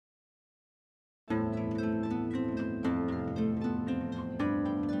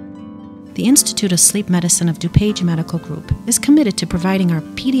The Institute of Sleep Medicine of DuPage Medical Group is committed to providing our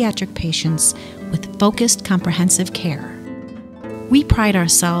pediatric patients with focused, comprehensive care. We pride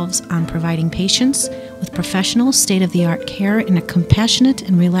ourselves on providing patients with professional, state-of-the-art care in a compassionate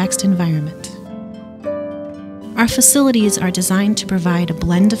and relaxed environment. Our facilities are designed to provide a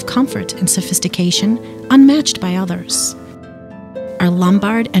blend of comfort and sophistication unmatched by others. Our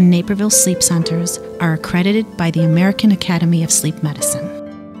Lombard and Naperville Sleep Centers are accredited by the American Academy of Sleep Medicine.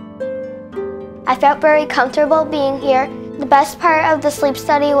 I felt very comfortable being here. The best part of the sleep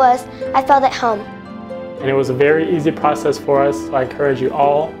study was I felt at home. And it was a very easy process for us, so I encourage you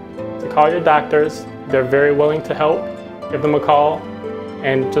all to call your doctors. They're very willing to help. Give them a call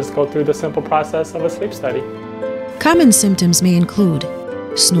and just go through the simple process of a sleep study. Common symptoms may include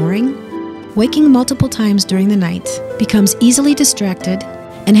snoring, waking multiple times during the night, becomes easily distracted,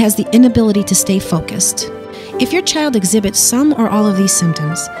 and has the inability to stay focused. If your child exhibits some or all of these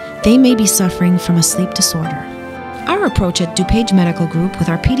symptoms, they may be suffering from a sleep disorder. Our approach at DuPage Medical Group with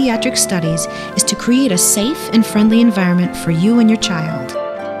our pediatric studies is to create a safe and friendly environment for you and your child.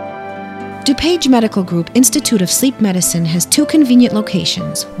 DuPage Medical Group Institute of Sleep Medicine has 2 convenient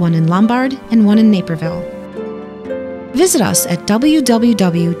locations, one in Lombard and one in Naperville. Visit us at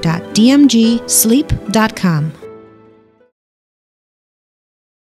www.dmgsleep.com.